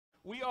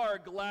We are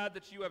glad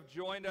that you have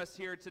joined us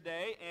here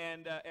today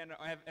and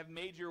have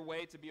made your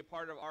way to be a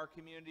part of our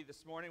community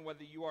this morning,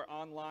 whether you are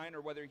online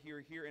or whether you're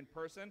here in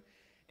person.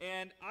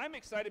 And I'm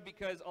excited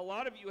because a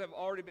lot of you have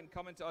already been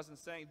coming to us and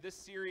saying this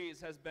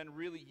series has been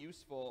really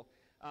useful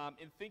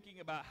in thinking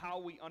about how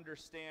we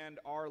understand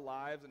our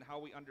lives and how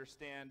we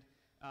understand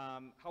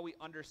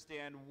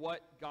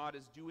what God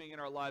is doing in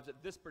our lives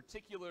at this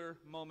particular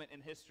moment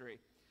in history.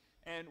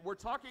 And we're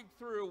talking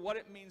through what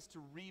it means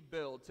to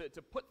rebuild,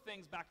 to put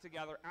things back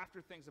together after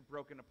things have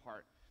broken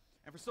apart.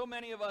 And for so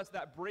many of us,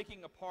 that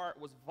breaking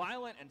apart was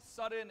violent and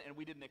sudden, and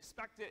we didn't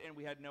expect it, and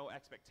we had no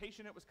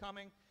expectation it was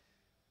coming.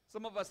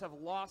 Some of us have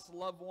lost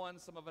loved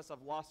ones. Some of us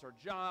have lost our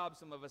jobs.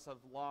 Some of us have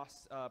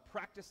lost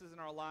practices in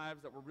our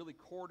lives that were really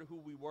core to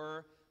who we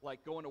were,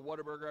 like going to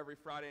Whataburger every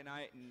Friday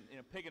night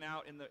and pigging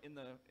out in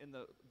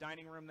the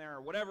dining room there,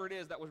 or whatever it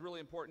is that was really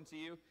important to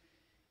you.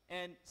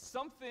 And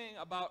something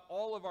about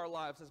all of our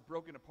lives has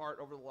broken apart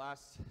over the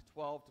last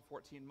 12 to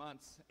 14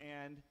 months,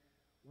 and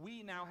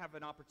we now have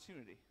an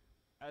opportunity,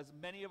 as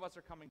many of us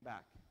are coming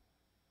back,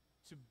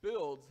 to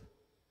build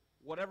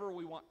whatever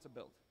we want to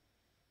build.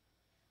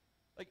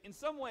 Like, in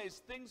some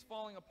ways, things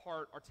falling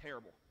apart are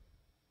terrible.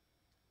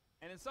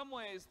 And in some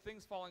ways,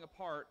 things falling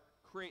apart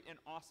create an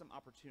awesome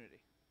opportunity.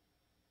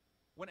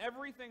 When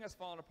everything has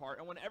fallen apart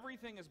and when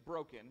everything is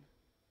broken,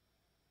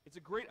 it's a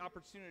great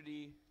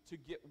opportunity to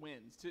get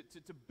wins,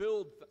 to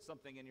build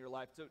something in your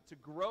life, to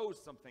grow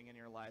something in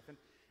your life.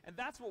 And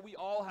that's what we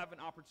all have an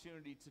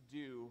opportunity to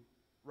do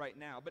right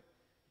now. But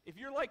if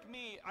you're like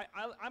me,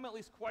 I'm at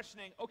least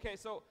questioning, okay,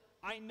 so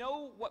I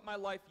know what my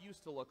life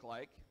used to look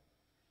like.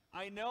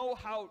 I know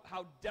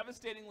how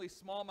devastatingly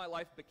small my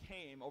life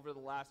became over the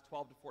last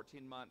 12 to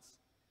 14 months.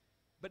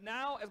 But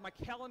now, as my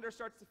calendar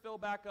starts to fill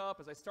back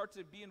up, as I start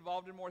to be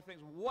involved in more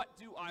things, what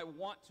do I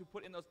want to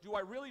put in those? Do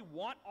I really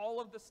want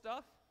all of this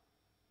stuff?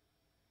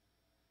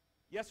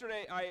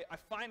 Yesterday, I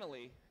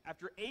finally,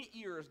 after 8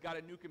 years, got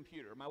a new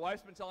computer. My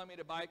wife's been telling me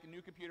to buy a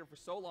new computer for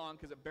so long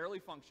because it barely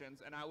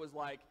functions, and I was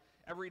like,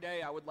 every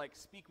day I would like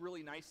speak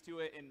really nice to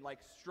it and like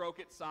stroke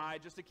its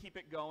side just to keep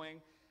it going.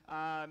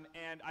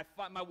 And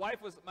my wife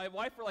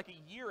for like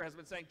a year has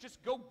been saying,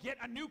 just go get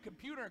a new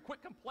computer and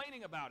quit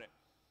complaining about it.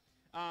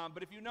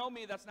 But if you know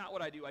me, that's not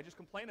what I do. I just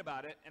complain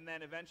about it, and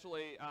then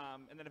eventually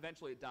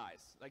it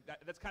dies. Like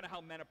that's kind of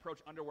how men approach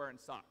underwear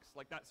and socks,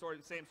 like that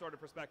same sort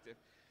of perspective.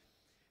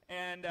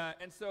 And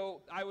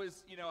so I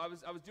was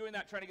doing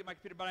that, trying to get my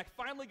computer, but I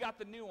finally got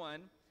the new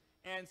one.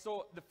 And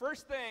so the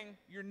first thing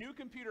your new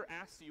computer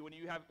asks you when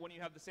you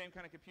have the same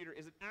kind of computer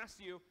is it asks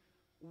you,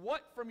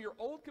 what from your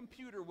old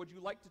computer would you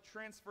like to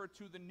transfer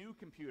to the new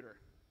computer?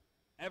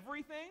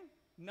 Everything,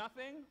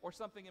 nothing, or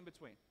something in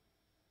between?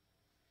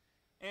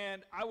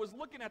 And I was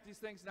looking at these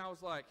things and I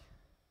was like,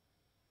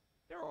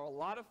 there are a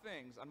lot of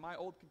things on my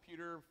old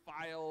computer,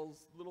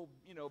 files, little,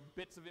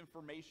 bits of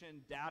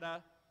information,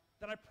 data,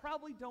 that I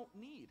probably don't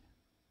need.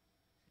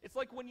 It's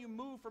like when you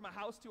move from a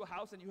house to a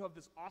house and you have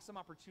this awesome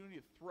opportunity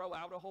to throw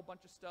out a whole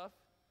bunch of stuff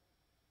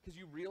because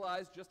you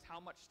realize just how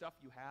much stuff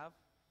you have,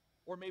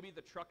 or maybe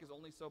the truck is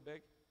only so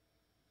big.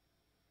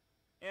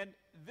 And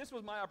this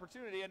was my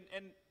opportunity,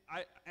 and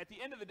at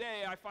the end of the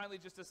day, I finally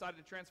just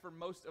decided to transfer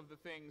most of the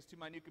things to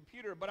my new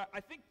computer, but I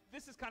think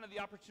this is kind of the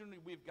opportunity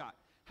we've got.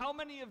 How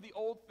many of the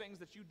old things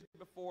that you did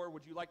before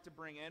would you like to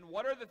bring in?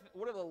 What are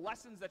the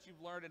lessons that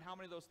you've learned, and how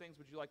many of those things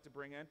would you like to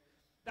bring in?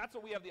 That's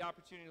what we have the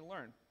opportunity to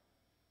learn.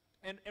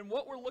 And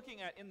what we're looking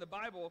at in the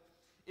Bible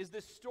is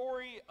this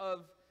story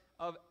of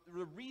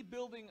the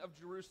rebuilding of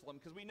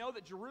Jerusalem, because we know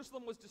that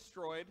Jerusalem was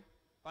destroyed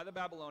by the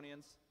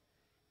Babylonians,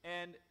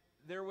 and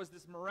there was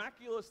this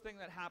miraculous thing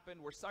that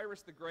happened where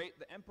Cyrus the Great,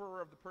 the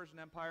emperor of the Persian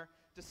Empire,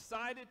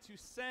 decided to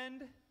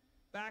send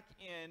back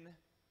in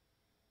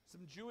some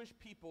Jewish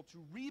people to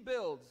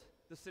rebuild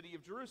the city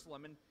of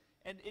Jerusalem.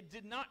 And it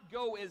did not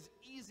go as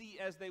easy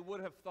as they would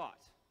have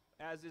thought,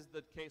 as is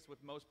the case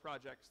with most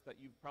projects that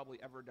you've probably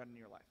ever done in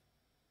your life.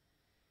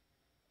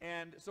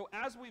 And so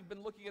as we've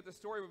been looking at this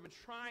story, we've been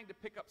trying to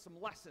pick up some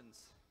lessons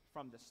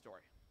from this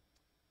story.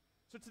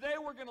 So today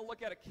we're going to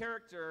look at a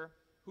character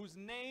whose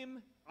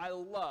name I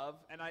love,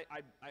 and I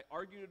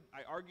argued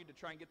to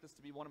try and get this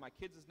to be one of my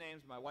kids'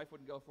 names, but my wife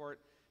wouldn't go for it.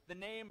 The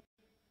name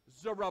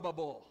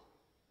Zerubbabel.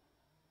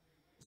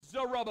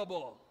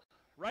 Zerubbabel,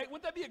 right?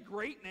 Wouldn't that be a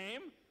great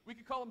name? We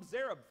could call him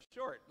Zerub,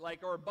 short,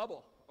 or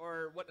Bubble,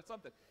 or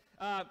something.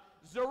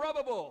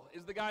 Zerubbabel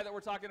is the guy that we're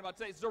talking about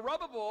today.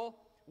 Zerubbabel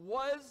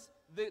was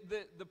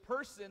the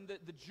person,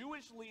 the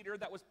Jewish leader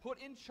that was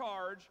put in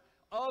charge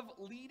of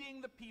leading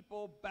the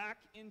people back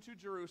into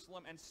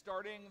Jerusalem and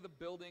starting the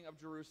building of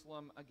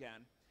Jerusalem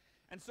again.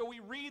 And so we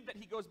read that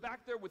he goes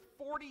back there with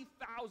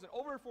 40,000,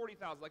 over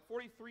 40,000, like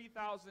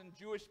 43,000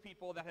 Jewish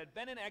people that had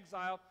been in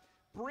exile,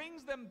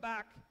 brings them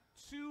back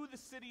to the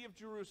city of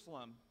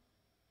Jerusalem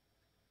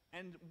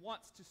and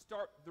wants to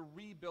start the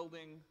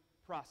rebuilding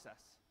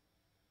process.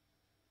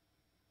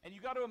 And you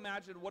got to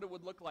imagine what it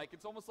would look like.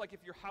 It's almost like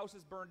if your house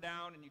is burned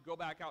down and you go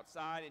back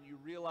outside and you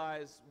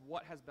realize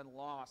what has been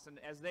lost. And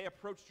as they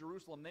approach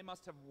Jerusalem, they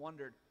must have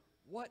wondered,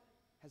 what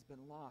has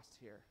been lost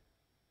here?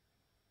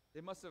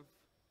 They must have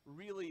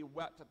really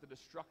wept at the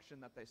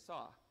destruction that they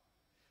saw.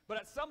 But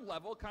at some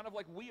level, kind of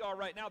like we are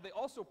right now, they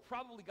also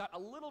probably got a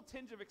little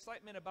tinge of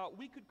excitement about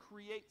we could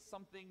create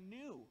something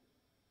new.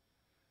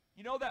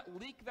 You know that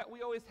leak that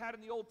we always had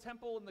in the old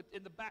temple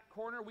in the back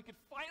corner? We could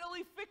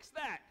finally fix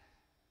that.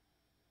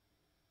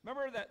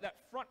 Remember that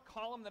front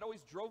column that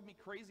always drove me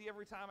crazy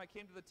every time I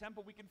came to the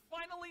temple? We can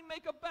finally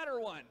make a better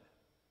one.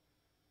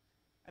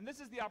 And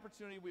this is the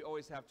opportunity we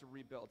always have to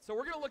rebuild. So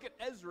we're going to look at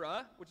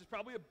Ezra, which is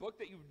probably a book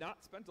that you've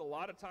not spent a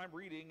lot of time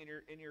reading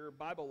in your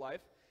Bible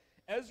life.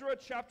 Ezra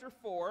chapter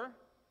 4,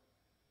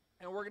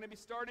 and we're going to be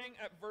starting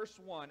at verse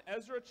 1.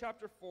 Ezra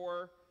chapter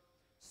 4,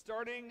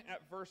 starting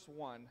at verse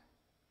 1.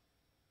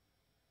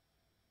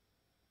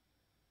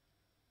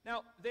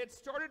 Now, they had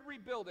started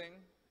rebuilding,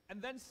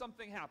 and then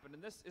something happened,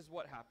 and this is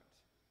what happened.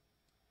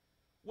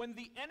 When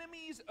the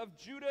enemies of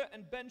Judah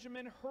and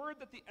Benjamin heard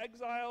that the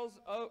exiles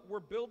were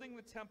building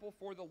the temple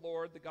for the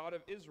Lord, the God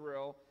of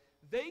Israel,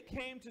 they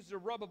came to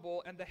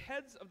Zerubbabel, and the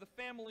heads of the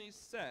families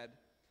said,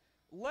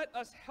 "Let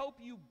us help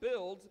you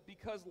build,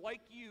 because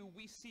like you,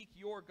 we seek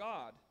your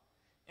God,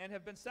 and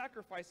have been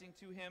sacrificing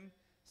to him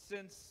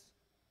since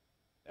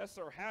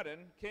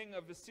Esarhaddon, king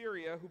of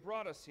Assyria, who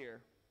brought us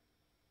here."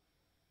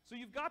 So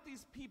you've got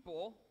these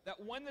people that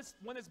when this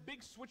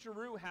big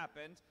switcheroo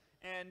happened,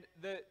 and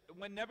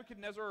when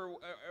Nebuchadnezzar or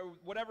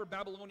whatever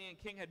Babylonian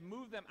king had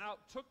moved them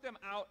out, took them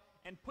out,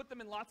 and put them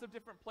in lots of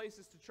different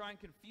places to try and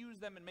confuse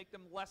them and make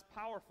them less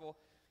powerful,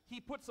 he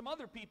put some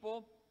other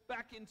people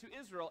back into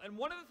Israel. And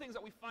one of the things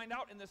that we find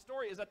out in this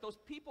story is that those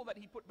people that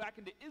he put back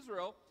into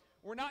Israel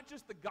were not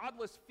just the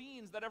godless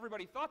fiends that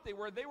everybody thought they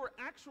were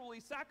actually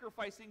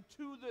sacrificing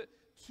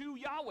to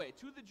Yahweh,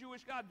 to the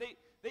Jewish God. They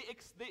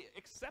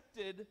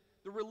accepted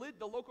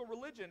the local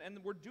religion,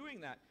 and were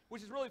doing that,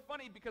 which is really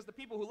funny because the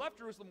people who left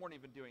Jerusalem weren't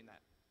even doing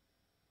that.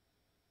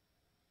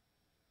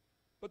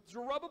 But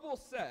Zerubbabel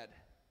said,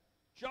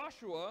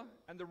 Joshua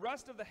and the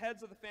rest of the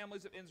heads of the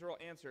families of Israel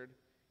answered,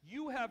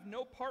 "You have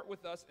no part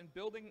with us in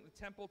building the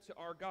temple to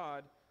our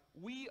God.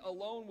 We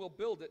alone will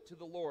build it to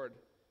the Lord,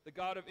 the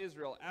God of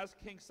Israel, as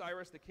King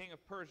Cyrus, the king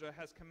of Persia,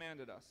 has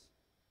commanded us."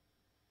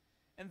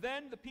 And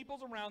then the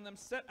peoples around them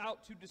set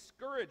out to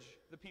discourage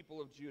the people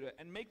of Judah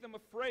and make them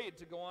afraid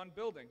to go on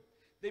building.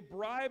 They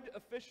bribed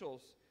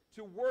officials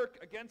to work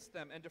against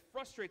them and to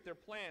frustrate their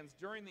plans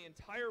during the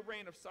entire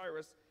reign of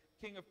Cyrus,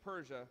 king of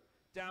Persia,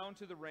 down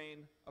to the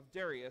reign of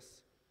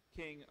Darius,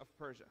 king of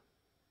Persia.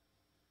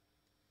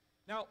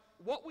 Now,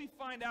 what we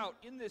find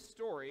out in this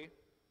story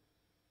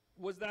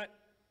was that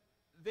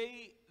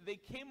they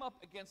came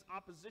up against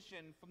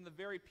opposition from the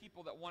very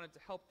people that wanted to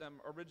help them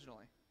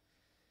originally.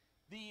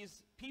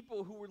 These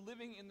people who were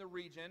living in the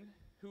region,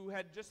 who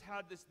had just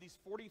had these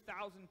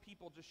 40,000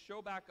 people just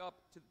show back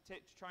up to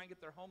try and get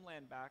their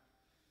homeland back,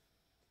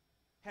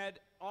 had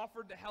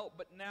offered to help,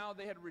 but now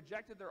they had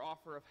rejected their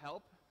offer of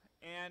help,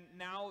 and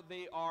now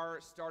they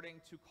are starting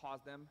to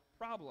cause them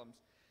problems.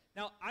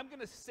 Now, I'm going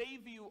to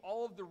save you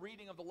all of the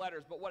reading of the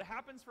letters, but what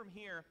happens from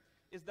here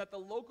is that the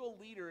local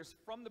leaders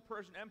from the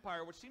Persian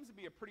Empire, which seems to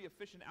be a pretty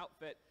efficient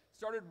outfit,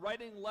 started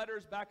writing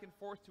letters back and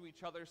forth to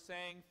each other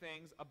saying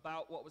things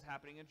about what was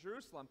happening in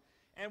Jerusalem.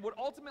 And what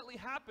ultimately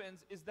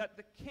happens is that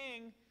the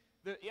king,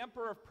 the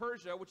emperor of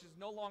Persia, which is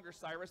no longer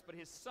Cyrus, but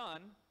his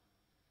son,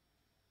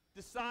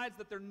 decides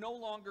that they're no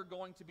longer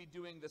going to be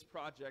doing this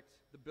project,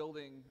 the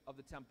building of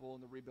the temple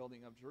and the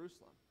rebuilding of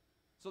Jerusalem.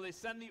 So they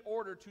send the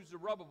order to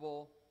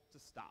Zerubbabel to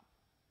stop.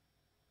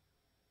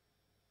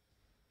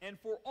 And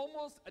for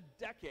almost a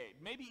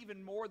decade, maybe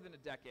even more than a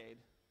decade,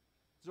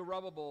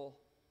 Zerubbabel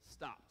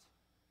stopped.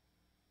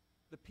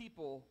 The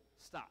people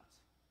stopped.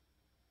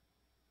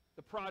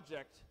 The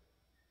project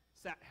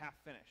sat half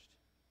finished.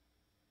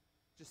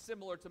 Just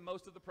similar to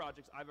most of the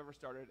projects I've ever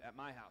started at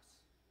my house.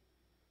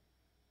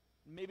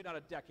 Maybe not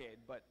a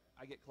decade, but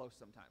I get close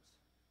sometimes.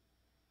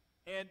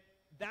 And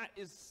that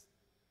is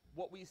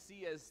what we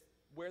see as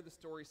where the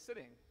story's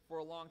sitting for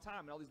a long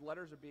time, and all these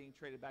letters are being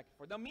traded back and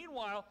forth. Now,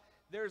 meanwhile,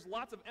 there's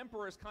lots of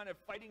emperors kind of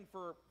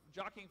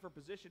jockeying for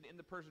position in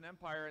the Persian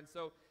Empire, and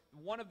so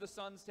one of the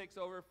sons takes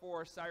over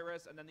for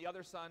Cyrus, and then the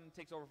other son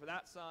takes over for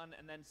that son,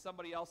 and then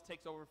somebody else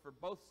takes over for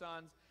both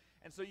sons.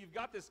 And so you've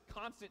got this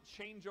constant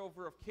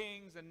changeover of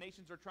kings, and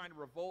nations are trying to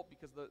revolt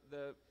because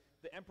the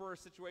emperor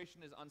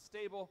situation is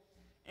unstable.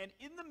 And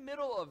in the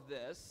middle of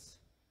this,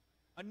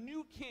 a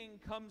new king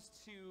comes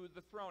to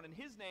the throne, and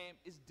his name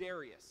is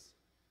Darius.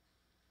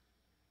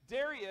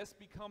 Darius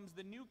becomes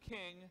the new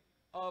king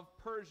of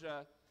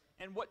Persia,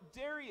 and what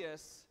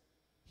Darius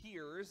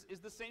hears is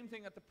the same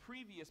thing that the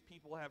previous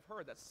people have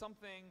heard, that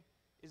something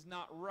is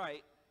not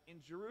right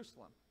in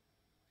Jerusalem.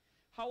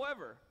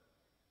 However,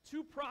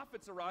 two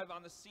prophets arrive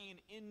on the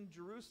scene in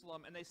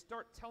Jerusalem, and they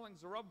start telling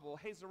Zerubbabel,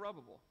 "Hey,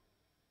 Zerubbabel,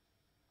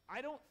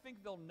 I don't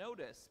think they'll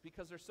notice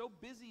because they're so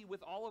busy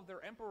with all of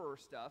their emperor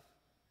stuff.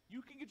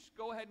 You can just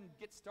go ahead and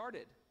get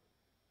started.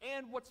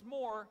 And what's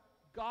more,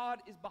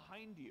 God is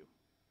behind you.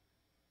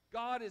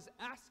 God is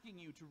asking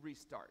you to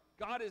restart.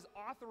 God is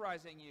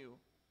authorizing you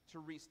to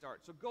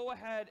restart. So go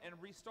ahead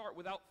and restart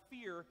without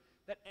fear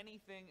that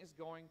anything is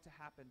going to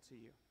happen to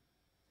you."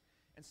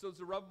 And so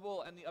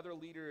Zerubbabel and the other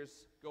leaders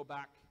go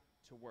back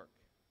to work.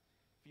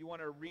 If you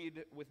want to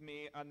read with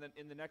me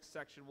in the next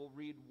section, we'll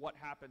read what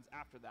happens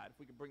after that. If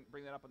we could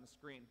bring that up on the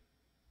screen.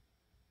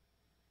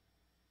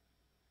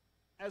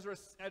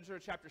 Ezra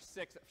chapter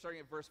 6,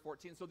 starting at verse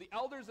 14. So the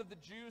elders of the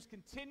Jews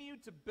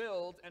continued to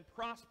build and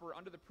prosper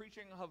under the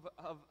preaching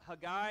of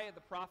Haggai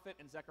the prophet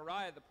and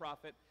Zechariah the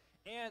prophet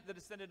and the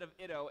descendant of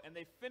Iddo. And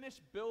they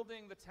finished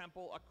building the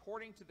temple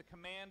according to the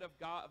command of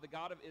God, of the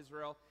God of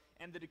Israel,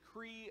 and the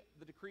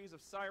decrees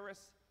of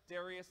Cyrus,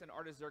 Darius, and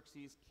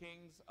Artaxerxes,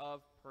 kings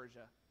of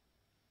Persia.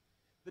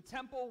 The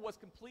temple was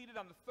completed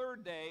on the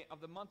third day of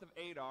the month of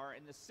Adar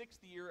in the 6th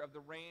year of the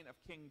reign of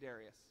King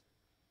Darius.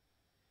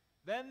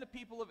 Then the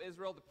people of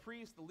Israel, the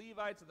priests, the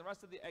Levites, and the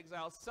rest of the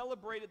exiles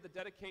celebrated the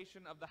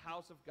dedication of the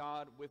house of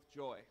God with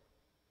joy.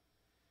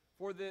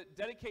 For the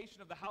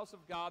dedication of the house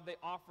of God, they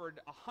offered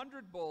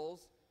 100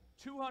 bulls,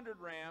 200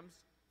 rams,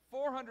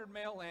 400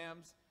 male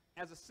lambs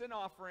as a sin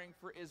offering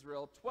for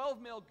Israel,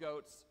 12 male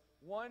goats,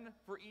 one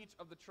for each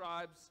of the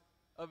tribes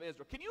of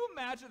Israel. Can you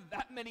imagine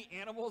that many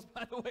animals,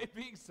 by the way,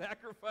 being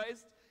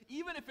sacrificed?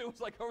 Even if it was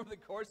like over the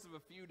course of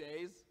a few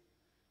days.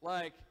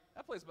 Like,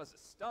 that place must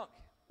have stunk.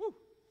 Whew.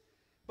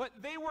 But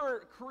they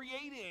were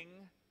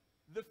creating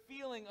the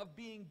feeling of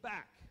being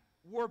back.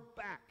 We're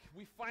back.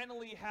 We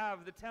finally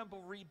have the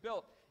temple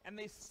rebuilt. And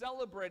they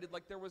celebrated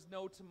like there was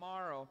no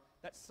tomorrow,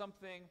 that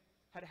something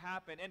had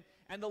happened.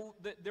 And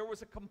there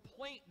was a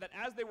complaint that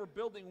as they were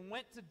building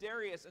went to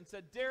Darius and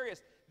said,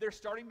 Darius, they're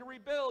starting to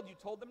rebuild. You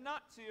told them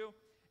not to.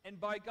 And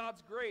by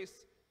God's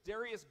grace,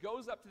 Darius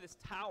goes up to this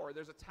tower.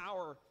 There's a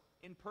tower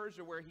in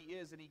Persia where he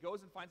is, and he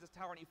goes and finds this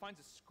tower, and he finds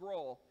a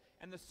scroll.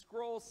 And the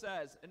scroll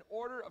says, an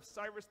order of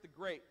Cyrus the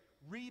Great,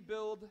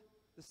 rebuild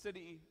the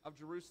city of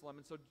Jerusalem.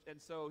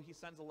 And so he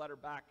sends a letter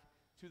back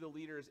to the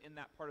leaders in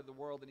that part of the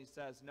world, and he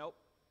says, nope,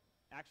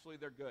 actually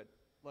they're good.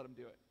 Let them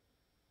do it.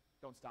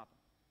 Don't stop them.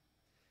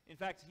 In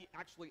fact, he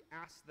actually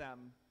asked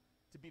them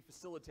to be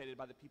facilitated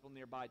by the people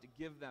nearby, to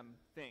give them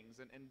things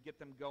and get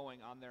them going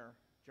on their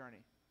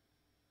journey.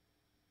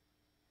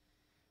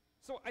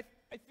 So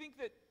I think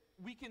that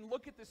we can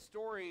look at this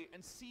story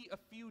and see a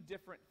few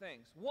different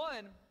things.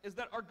 One is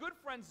that our good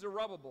friend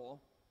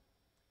Zerubbabel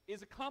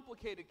is a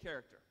complicated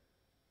character,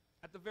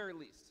 at the very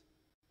least.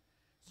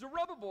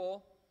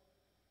 Zerubbabel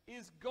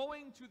is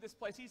going to this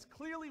place. He's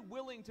clearly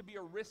willing to be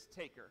a risk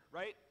taker,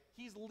 right?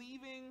 He's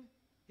leaving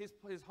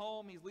his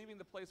home, he's leaving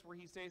the place where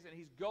he stays, and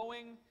he's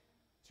going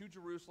to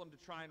Jerusalem to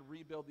try and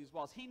rebuild these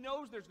walls. He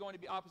knows there's going to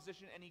be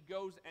opposition, and he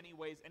goes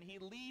anyways, and he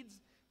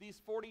leads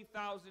these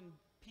 40,000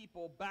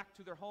 people back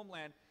to their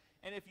homeland.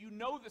 And if you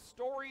know the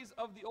stories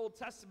of the Old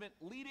Testament,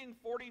 leading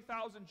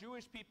 40,000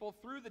 Jewish people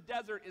through the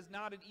desert is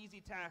not an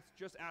easy task.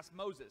 Just ask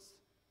Moses,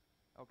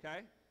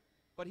 okay?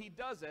 But he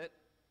does it,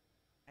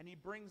 and he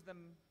brings them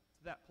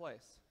to that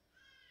place.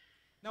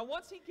 Now,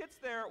 once he gets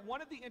there,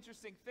 one of the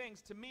interesting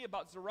things to me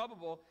about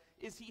Zerubbabel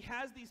is he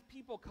has these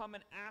people come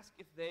and ask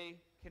if they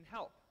can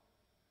help.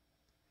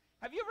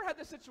 Have you ever had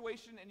this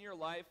situation in your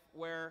life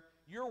where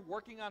you're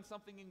working on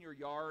something in your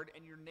yard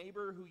and your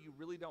neighbor who you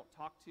really don't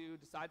talk to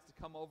decides to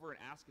come over and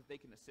ask if they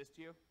can assist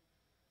you?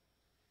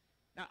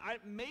 Now,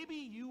 maybe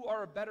you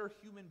are a better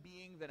human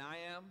being than I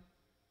am,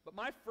 but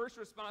my first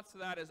response to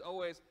that is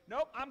always,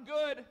 nope, I'm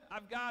good,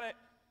 I've got it.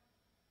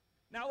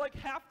 Now, like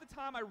half the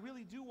time I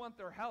really do want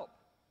their help,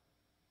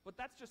 but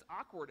that's just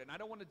awkward, and I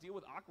don't want to deal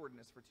with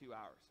awkwardness for 2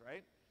 hours,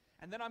 right?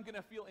 And then I'm going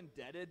to feel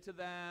indebted to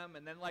them,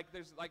 and then like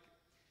there's like,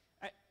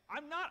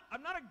 I'm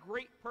not a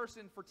great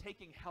person for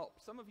taking help.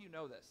 Some of you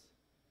know this,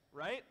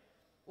 right?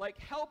 Like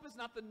help is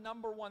not the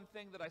number one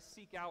thing that I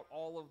seek out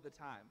all of the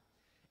time.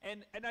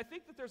 And I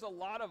think that there's a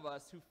lot of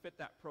us who fit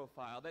that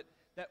profile,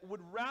 that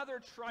would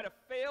rather try to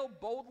fail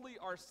boldly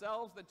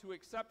ourselves than to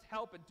accept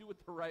help and do it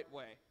the right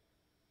way.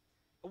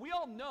 We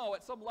all know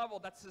at some level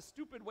that's a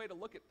stupid way to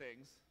look at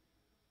things,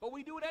 but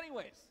we do it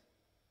anyways.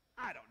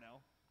 I don't know.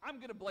 I'm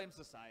going to blame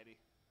society.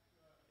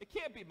 It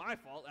can't be my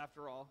fault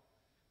after all.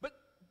 But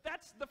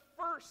that's the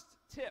first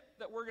tip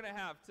that we're going to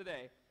have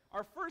today.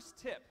 Our first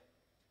tip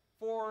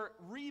for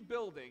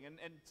rebuilding and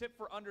tip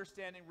for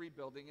understanding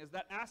rebuilding is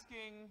that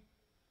accepting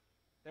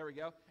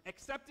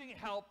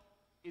help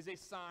is a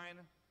sign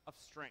of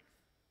strength.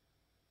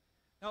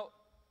 Now,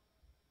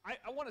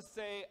 I want to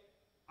say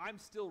I'm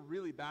still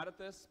really bad at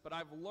this, but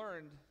I've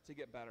learned to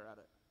get better at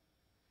it.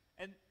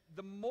 And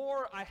the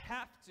more I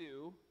have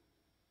to,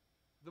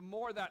 the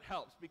more that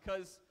helps.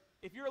 Because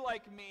if you're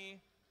like me,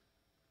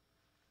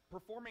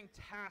 performing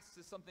tasks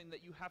is something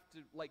that you have to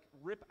like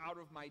rip out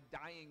of my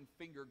dying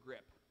finger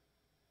grip,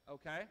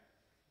 okay?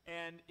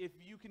 And if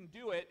you can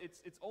do it,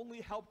 it's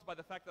only helped by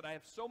the fact that I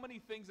have so many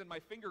things in my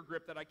finger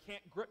grip that I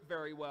can't grip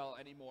very well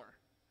anymore.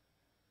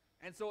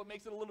 And so it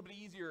makes it a little bit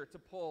easier to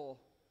pull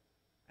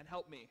and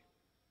help me.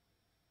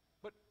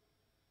 But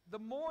the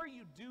more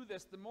you do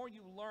this, the more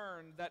you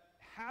learn that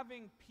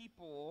having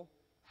people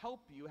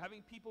help you,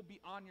 having people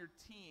be on your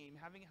team,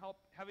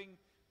 having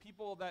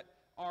people that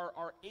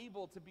are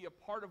able to be a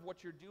part of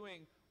what you're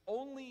doing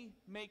only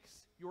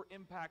makes your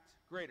impact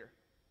greater,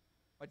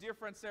 My dear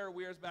friend Sarah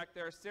Weir's back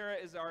there. Sarah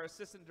is our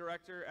assistant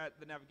director at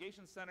the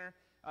Navigation Center.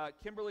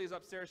 Kimberly is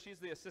upstairs. She's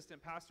the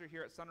assistant pastor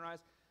here at Sunrise.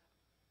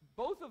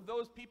 Both of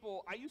those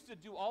people, I used to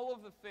do all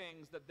of the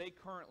things that they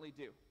currently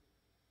do.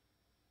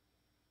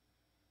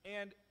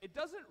 And it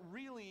wasn't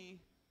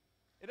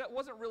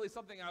really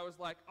something I was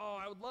like, oh,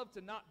 I would love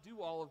to not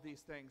do all of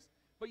these things.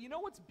 But you know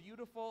what's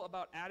beautiful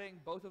about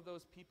adding both of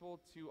those people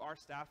to our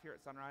staff here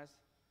at Sunrise?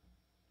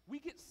 We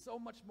get so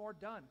much more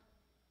done.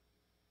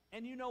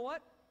 And you know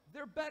what?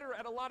 They're better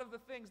at a lot of the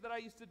things that I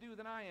used to do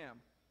than I am.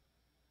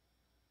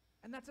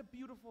 And that's a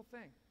beautiful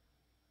thing.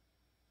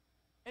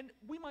 And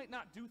we might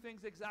not do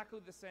things exactly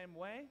the same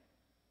way,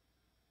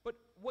 but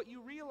what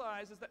you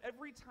realize is that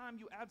every time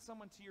you add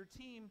someone to your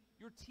team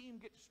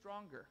gets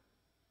stronger.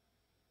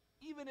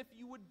 Even if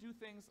you would do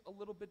things a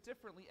little bit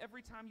differently,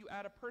 every time you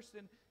add a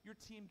person, your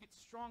team gets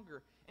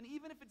stronger. And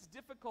even if it's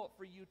difficult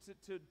for you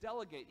to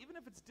delegate, even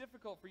if it's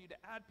difficult for you to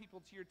add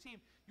people to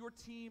your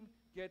team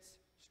gets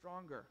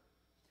stronger.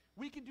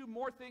 We can do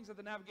more things at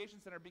the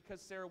Navigation Center because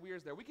Sarah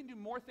Weir's there. We can do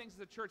more things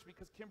as a church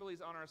because Kimberly's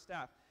on our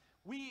staff.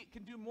 We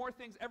can do more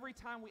things every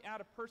time we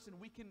add a person.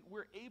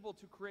 We're able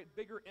to create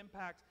bigger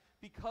impact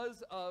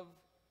because of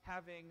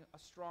having a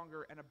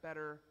stronger and a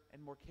better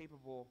and more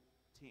capable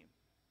team.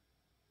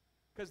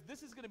 Because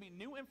this is going to be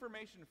new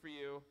information for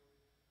you,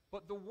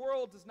 but the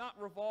world does not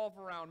revolve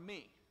around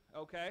me,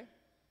 okay?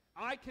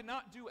 I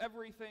cannot do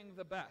everything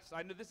the best.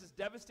 I know this is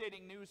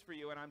devastating news for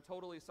you, and I'm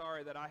totally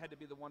sorry that I had to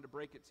be the one to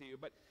break it to you,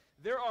 but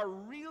there are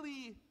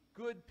really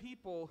good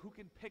people who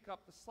can pick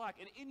up the slack.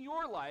 And in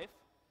your life,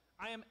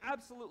 I am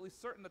absolutely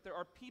certain that there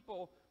are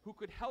people who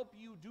could help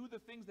you do the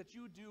things that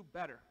you do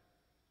better.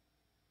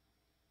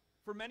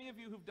 For many of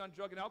you who've done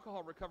drug and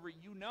alcohol recovery,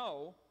 you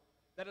know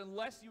that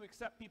unless you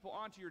accept people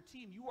onto your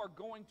team, you are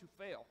going to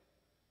fail.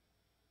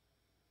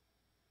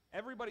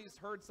 Everybody's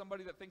heard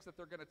somebody that thinks that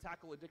they're going to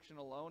tackle addiction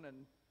alone, and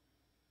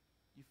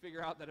you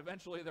figure out that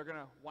eventually they're going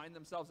to wind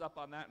themselves up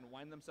on that and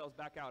wind themselves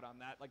back out on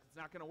that. Like, it's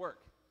not going to work.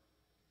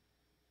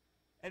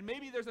 And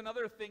maybe there's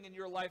another thing in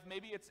your life.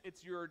 Maybe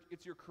it's your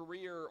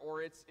career,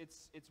 or it's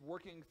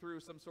working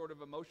through some sort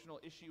of emotional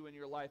issue in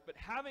your life. But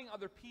having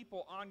other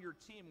people on your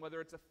team, whether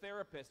it's a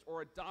therapist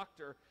or a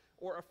doctor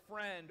or a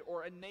friend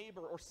or a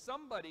neighbor or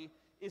somebody,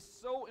 is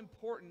so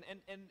important.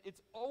 And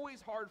it's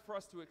always hard for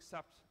us to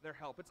accept their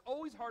help. It's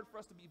always hard for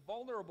us to be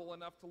vulnerable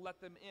enough to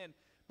let them in.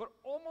 But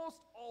almost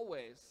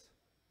always,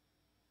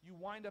 you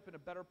wind up in a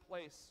better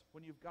place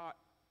when you've got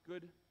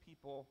good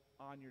people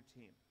on your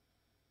team.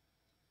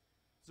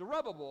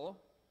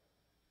 Zerubbabel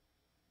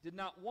did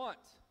not want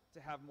to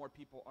have more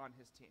people on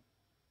his team.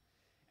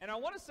 And I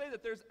want to say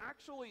that there's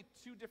actually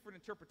two different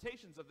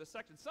interpretations of this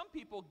section. Some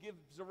people give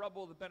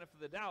Zerubbabel the benefit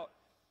of the doubt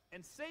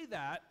and say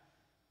that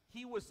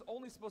he was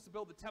only supposed to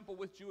build the temple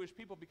with Jewish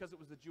people because it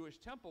was the Jewish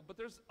temple. But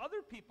there's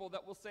other people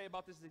that will say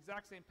about this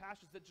exact same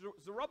passage that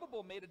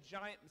Zerubbabel made a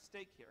giant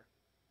mistake here.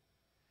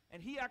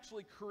 And he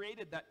actually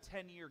created that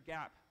 10-year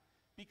gap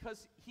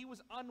because he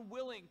was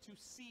unwilling to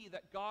see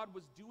that God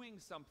was doing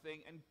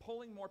something and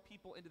pulling more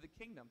people into the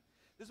kingdom.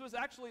 This was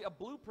actually a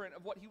blueprint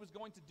of what he was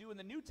going to do in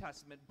the New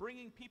Testament,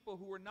 bringing people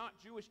who were not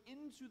Jewish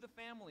into the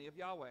family of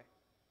Yahweh.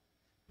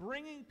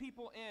 Bringing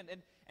people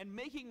in and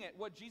making it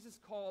what Jesus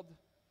called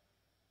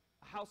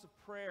a house of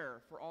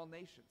prayer for all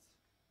nations.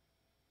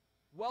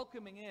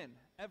 Welcoming in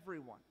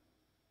everyone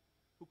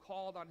who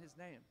called on his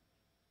name.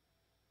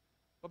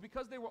 But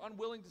because they were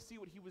unwilling to see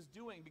what he was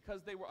doing,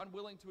 because they were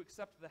unwilling to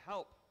accept the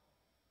help,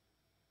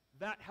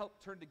 that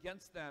help turned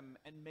against them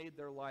and made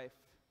their life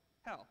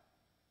hell.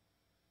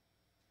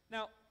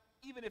 Now,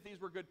 even if these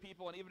were good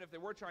people and even if they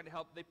were trying to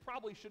help, they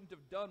probably shouldn't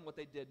have done what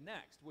they did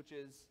next, which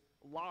is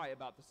lie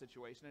about the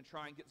situation and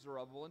try and get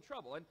Zerubbabel in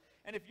trouble.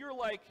 And if you're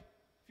like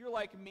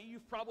me,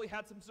 you've probably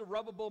had some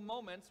Zerubbabel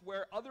moments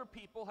where other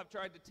people have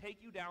tried to take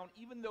you down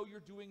even though you're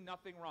doing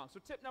nothing wrong.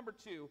 So tip number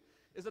 2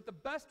 is that the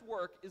best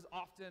work is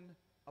often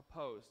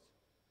opposed.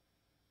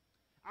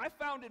 I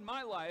found in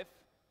my life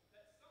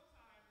that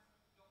sometimes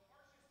the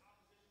harshest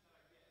opposition that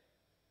I get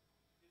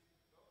is,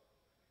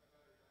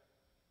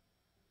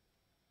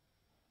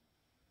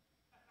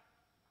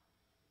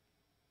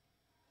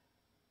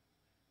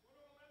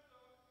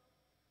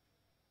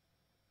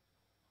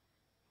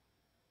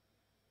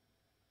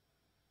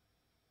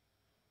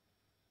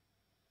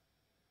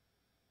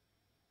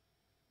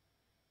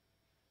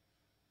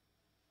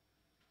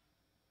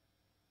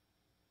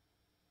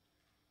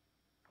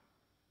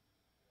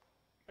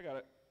 I got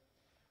it.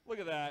 Look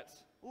at that.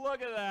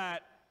 Look at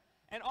that.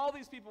 And all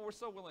these people were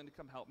so willing to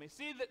come help me.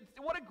 See,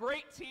 what a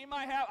great team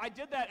I have. I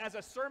did that as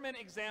a sermon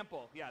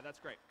example. Yeah, that's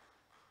great.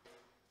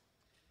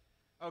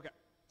 Okay.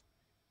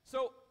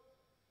 So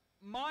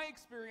my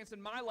experience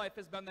in my life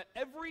has been that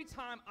every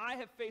time I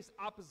have faced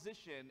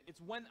opposition,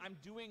 it's when I'm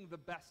doing the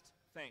best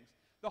things.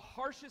 The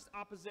harshest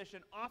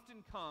opposition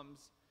often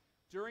comes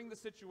during the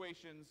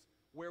situations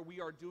where we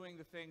are doing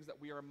the things that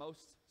we are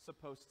most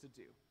supposed to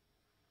do.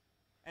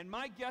 And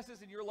my guess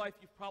is in your life,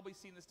 you've probably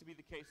seen this to be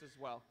the case as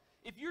well.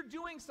 If you're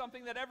doing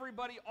something that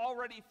everybody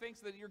already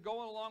thinks that you're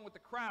going along with the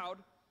crowd,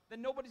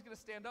 then nobody's going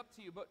to stand up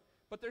to you. But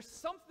But there's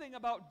something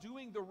about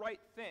doing the right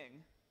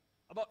thing,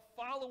 about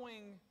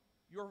following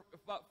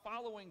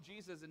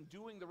Jesus and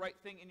doing the right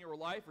thing in your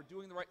life, or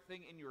doing the right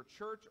thing in your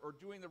church, or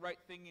doing the right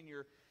thing in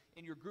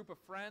your group of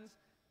friends.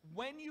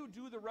 When you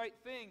do the right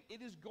thing,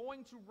 it is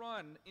going to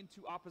run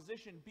into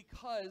opposition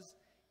because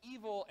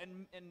evil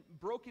and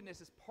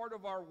brokenness is part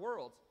of our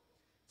world.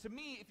 To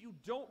me, if you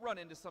don't run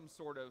into some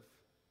sort of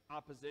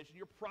opposition,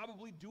 you're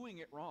probably doing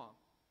it wrong.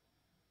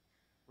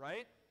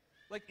 Right?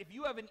 Like, if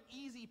you have an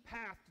easy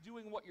path to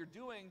doing what you're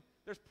doing,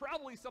 there's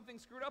probably something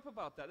screwed up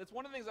about that. That's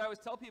one of the things I always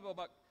tell people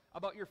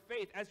about your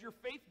faith. As your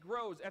faith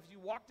grows, as you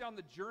walk down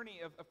the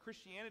journey of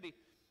Christianity,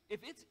 if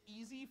it's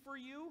easy for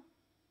you,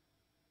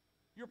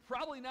 you're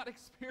probably not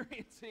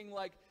experiencing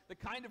like the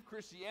kind of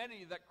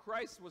Christianity that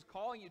Christ was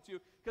calling you to.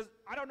 Because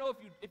I don't know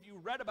if you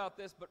read about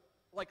this, but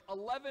like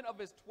 11 of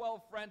his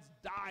 12 friends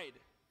died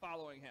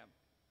following him.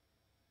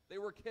 They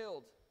were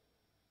killed.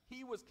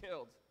 He was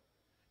killed.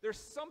 There's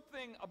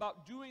something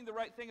about doing the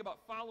right thing,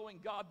 about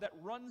following God, that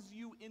runs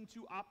you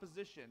into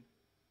opposition.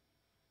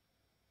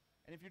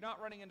 And if you're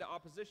not running into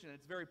opposition,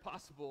 it's very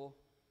possible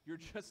you're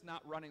just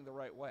not running the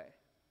right way.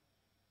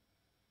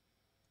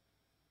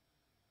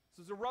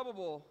 So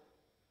Zerubbabel,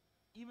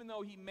 even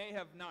though he may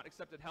have not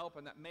accepted help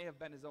and that may have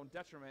been his own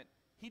detriment,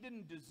 he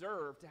didn't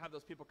deserve to have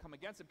those people come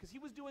against him because he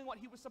was doing what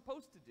he was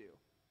supposed to do.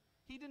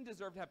 He didn't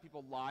deserve to have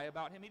people lie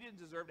about him. He didn't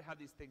deserve to have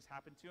these things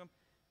happen to him,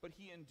 but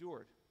he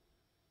endured.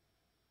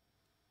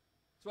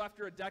 So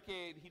after a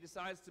decade, he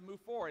decides to move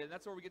forward, and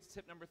that's where we get to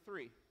tip number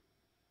 3.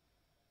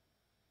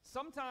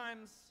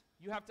 Sometimes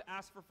you have to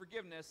ask for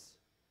forgiveness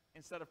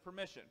instead of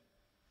permission.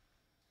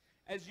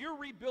 As you're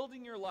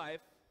rebuilding your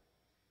life,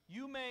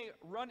 you may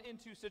run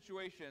into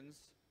situations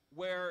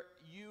where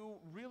you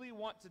really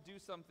want to do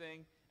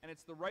something and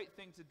it's the right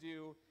thing to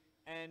do,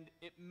 and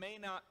it may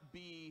not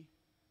be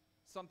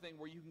something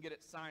where you can get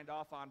it signed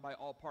off on by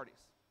all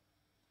parties.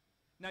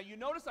 Now, you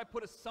notice I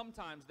put a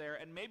sometimes there,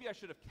 and maybe I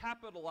should have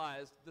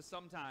capitalized the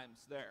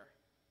sometimes there,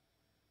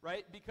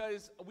 right?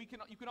 Because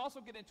you can also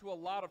get into a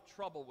lot of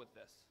trouble with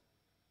this.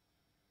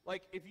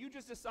 Like, if you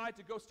just decide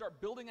to go start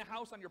building a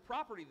house on your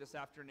property this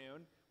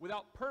afternoon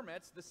without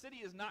permits, the city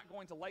is not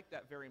going to like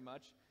that very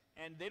much,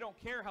 and they don't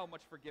care how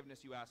much forgiveness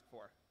you ask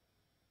for.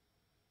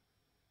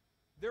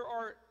 There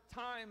are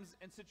times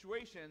and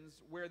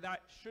situations where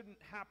that shouldn't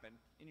happen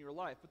in your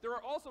life, but there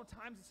are also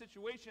times and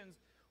situations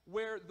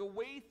where the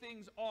way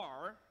things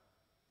are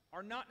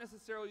not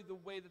necessarily the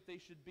way that they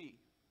should be.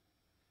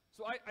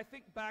 So I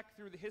think back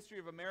through the history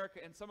of America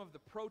and some of the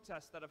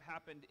protests that have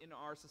happened in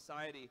our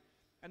society,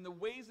 and the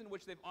ways in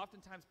which they've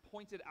oftentimes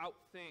pointed out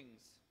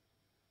things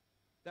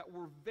that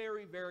were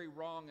very, very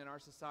wrong in our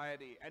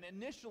society. And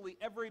initially,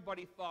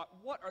 everybody thought,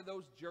 what are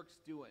those jerks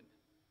doing?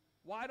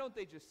 Why don't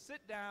they just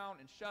sit down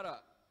and shut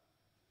up?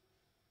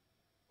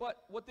 But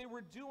what they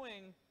were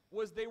doing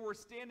was they were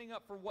standing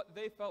up for what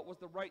they felt was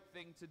the right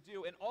thing to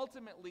do. And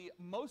ultimately,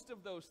 most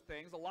of those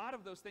things, a lot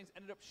of those things,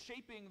 ended up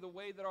shaping the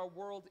way that our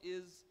world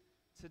is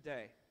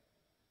today.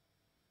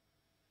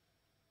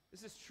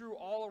 This is true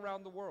all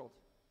around the world.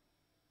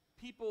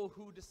 People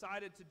who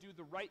decided to do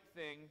the right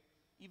thing,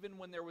 even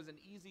when there was an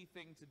easy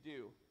thing to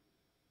do,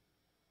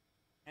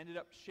 ended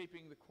up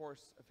shaping the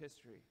course of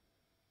history.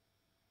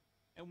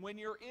 And when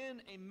you're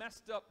in a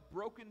messed up,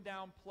 broken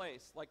down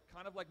place,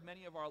 kind of like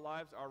many of our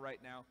lives are right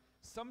now,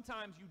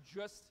 sometimes you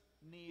just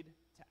need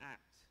to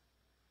act.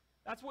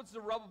 That's what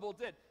Zerubbabel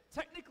did.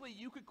 Technically,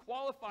 you could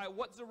qualify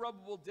what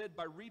Zerubbabel did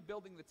by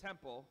rebuilding the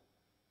temple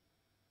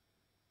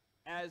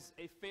as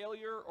a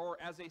failure or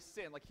as a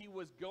sin. Like, he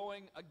was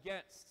going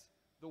against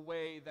the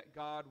way that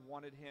God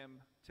wanted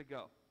him to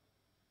go.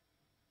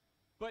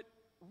 But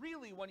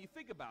really, when you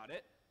think about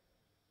it,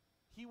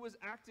 he was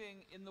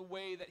acting in the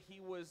way that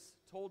he was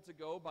told to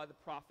go by the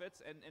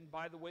prophets and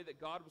by the way that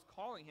God was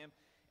calling him.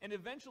 And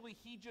eventually,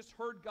 he just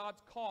heard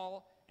God's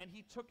call, and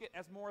he took it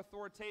as more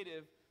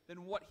authoritative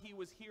than what he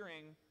was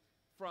hearing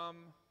from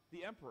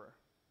the emperor.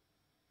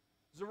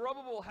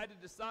 Zerubbabel had to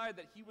decide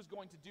that he was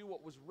going to do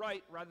what was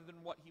right rather than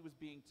what he was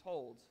being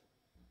told.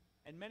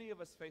 And many of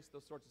us face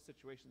those sorts of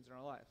situations in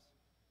our lives.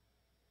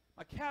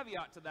 My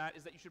caveat to that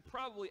is that you should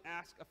probably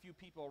ask a few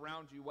people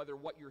around you whether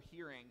what you're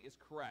hearing is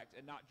correct,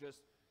 and not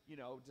just,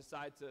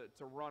 decide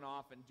to run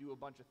off and do a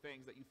bunch of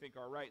things that you think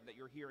are right that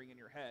you're hearing in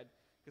your head.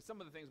 Because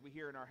some of the things we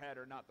hear in our head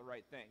are not the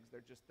right things.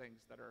 They're just things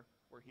that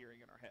we're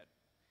hearing in our head.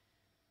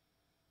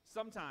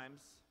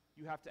 Sometimes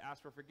you have to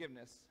ask for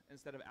forgiveness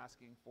instead of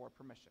asking for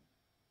permission.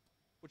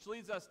 Which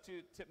leads us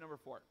to tip number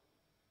 4.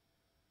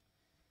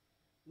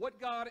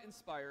 What God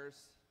inspires,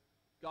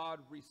 God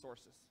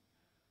resources.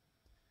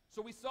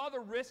 So we saw the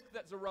risk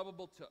that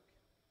Zerubbabel took.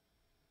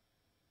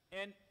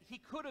 And he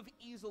could have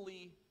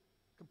easily,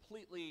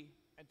 completely,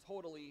 and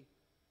totally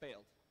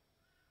failed.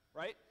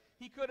 Right?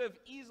 He could have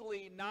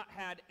easily not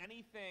had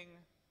anything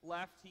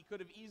left. He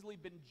could have easily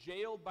been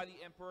jailed by the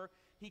emperor.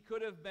 He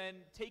could have been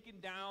taken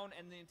down,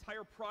 and the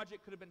entire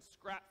project could have been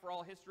scrapped for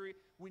all history.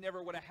 We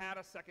never would have had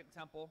a second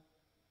temple.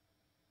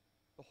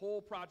 The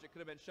whole project could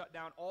have been shut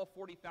down. All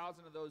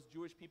 40,000 of those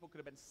Jewish people could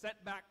have been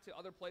sent back to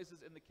other places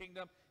in the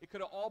kingdom. It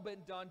could have all been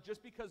done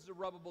just because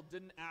Zerubbabel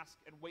didn't ask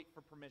and wait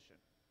for permission.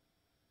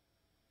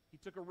 He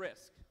took a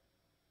risk.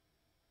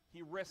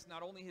 He risked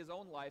not only his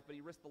own life, but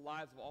he risked the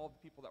lives of all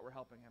the people that were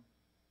helping him.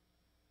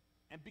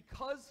 And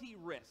because he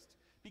risked,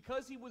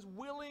 because he was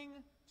willing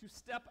to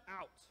step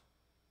out,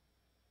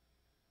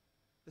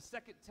 the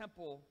second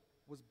temple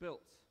was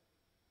built.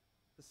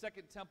 The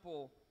second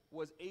temple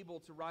was able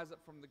to rise up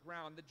from the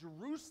ground. That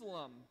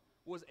Jerusalem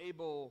was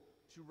able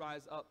to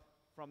rise up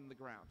from the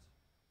ground.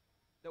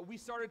 That we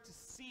started to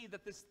see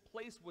that this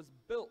place was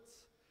built.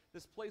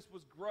 This place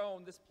was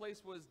grown. This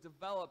place was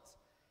developed.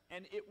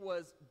 And it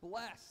was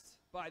blessed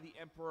by the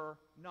emperor,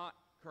 not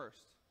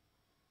cursed.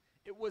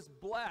 It was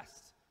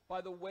blessed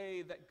by the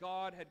way that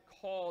God had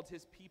called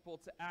his people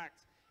to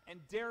act. And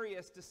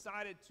Darius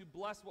decided to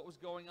bless what was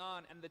going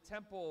on, and the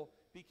temple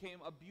became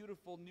a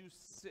beautiful new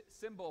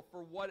symbol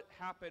for what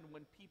happened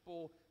when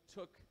people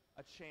took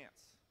a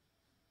chance.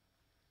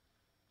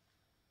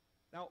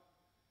 Now,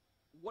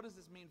 what does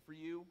this mean for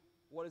you?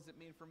 What does it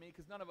mean for me?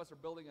 Because none of us are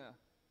building a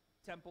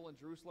temple in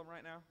Jerusalem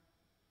right now.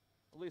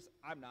 At least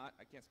I'm not.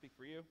 I can't speak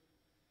for you.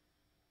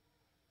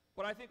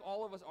 But I think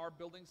all of us are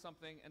building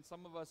something, and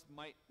some of us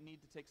might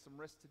need to take some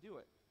risks to do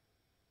it.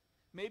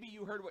 Maybe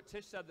you heard what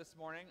Tish said this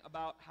morning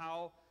about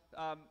how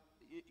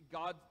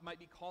God might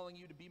be calling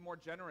you to be more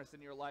generous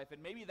in your life,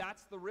 and maybe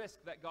that's the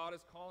risk that God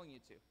is calling you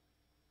to.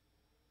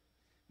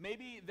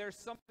 Maybe there's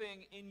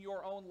something in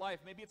your own life.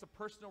 Maybe it's a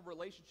personal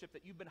relationship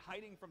that you've been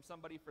hiding from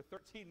somebody for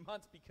 13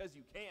 months because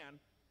you can,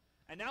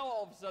 and now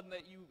all of a sudden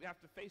that you have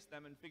to face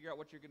them and figure out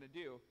what you're going to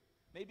do.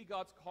 Maybe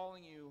God's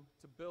calling you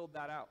to build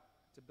that out,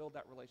 to build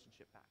that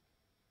relationship back.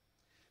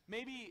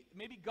 Maybe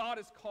God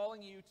is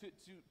calling you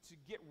to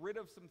get rid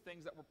of some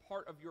things that were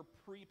part of your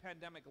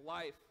pre-pandemic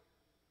life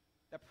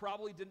that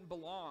probably didn't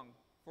belong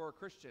for a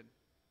Christian,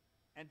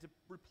 and to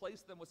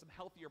replace them with some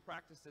healthier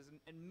practices.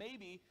 And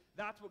maybe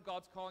that's what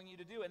God's calling you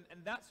to do. And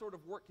that sort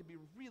of work can be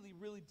really,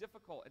 really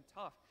difficult and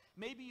tough.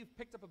 Maybe you've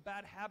picked up a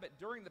bad habit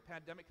during the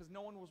pandemic because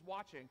no one was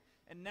watching,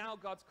 and now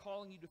God's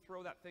calling you to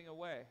throw that thing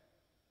away.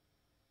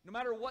 No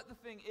matter what the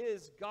thing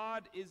is,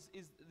 God is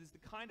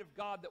the kind of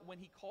God that when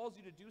he calls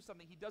you to do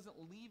something, he doesn't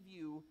leave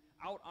you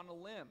out on a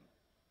limb.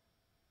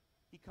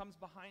 He comes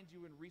behind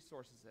you and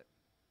resources it.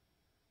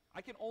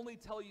 I can only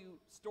tell you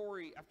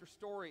story after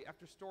story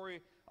after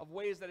story of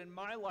ways that in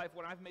my life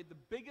when I've made the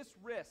biggest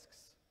risks,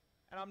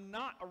 and I'm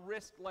not a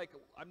risk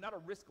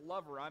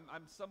lover.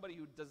 I'm somebody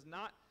who does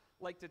not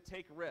like to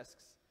take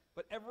risks.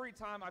 But every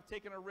time I've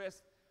taken a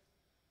risk,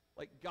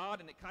 like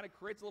God, and it kind of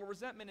creates a little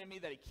resentment in me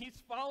that he keeps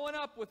following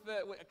up with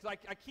because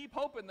I keep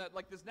hoping that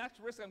like this next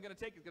risk I'm going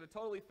to take is going to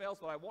totally fail,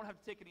 so I won't have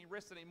to take any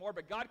risks anymore.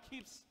 But God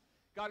keeps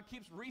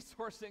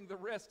resourcing the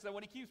risks, and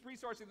when he keeps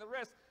resourcing the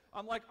risks,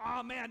 I'm like,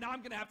 oh man, now I'm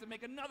going to have to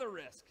make another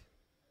risk.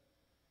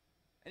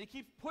 And he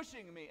keeps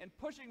pushing me, and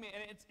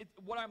it's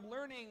what I'm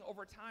learning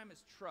over time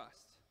is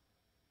trust.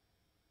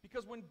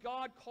 Because when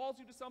God calls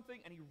you to something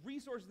and he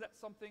resources that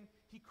something,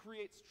 he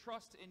creates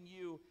trust in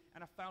you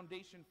and a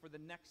foundation for the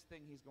next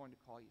thing he's going to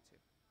call you to.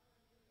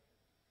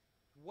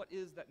 What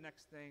is that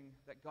next thing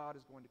that God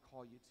is going to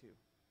call you to?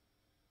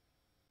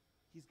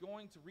 He's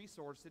going to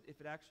resource it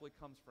if it actually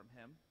comes from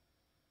him.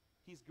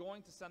 He's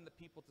going to send the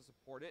people to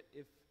support it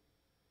if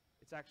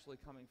it's actually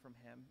coming from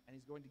him, and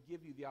he's going to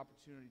give you the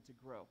opportunity to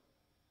grow.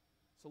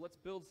 So let's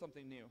build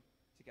something new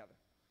together.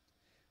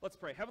 Let's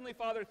pray. Heavenly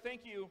Father,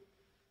 thank you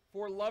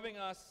for loving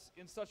us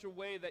in such a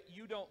way that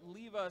you don't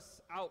leave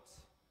us out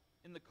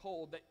in the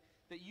cold,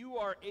 that you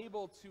are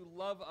able to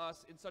love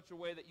us in such a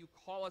way that you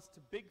call us to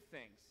big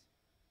things,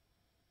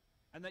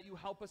 and that you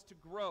help us to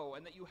grow,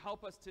 and that you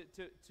help us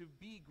to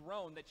be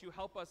grown, that you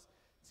help us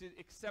to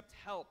accept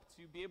help,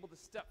 to be able to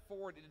step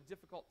forward in a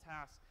difficult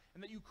task,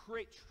 and that you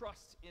create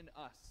trust in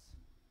us.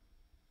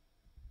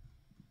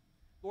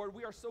 Lord,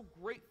 we are so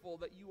grateful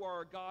that you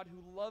are a God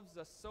who loves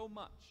us so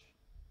much,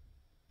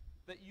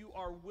 that you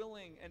are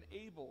willing and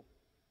able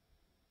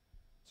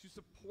to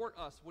support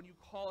us when you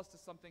call us to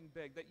something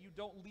big, that you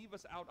don't leave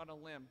us out on a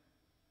limb.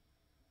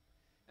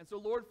 And so,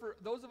 Lord, for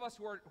those of us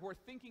who are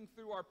thinking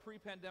through our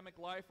pre-pandemic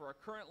life or our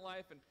current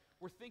life, and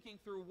we're thinking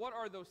through what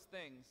are those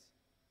things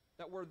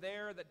that were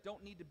there that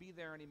don't need to be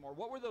there anymore?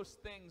 What were those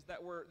things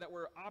that were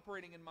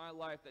operating in my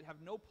life that have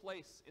no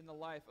place in the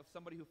life of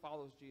somebody who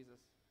follows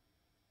Jesus?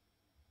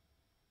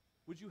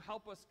 Would you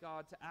help us,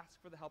 God, to ask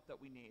for the help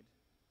that we need,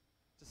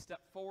 to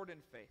step forward in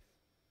faith?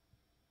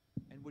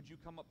 And would you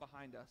come up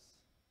behind us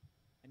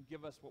and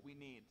give us what we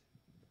need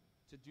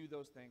to do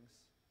those things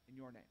in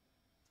your name?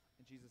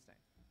 In Jesus' name.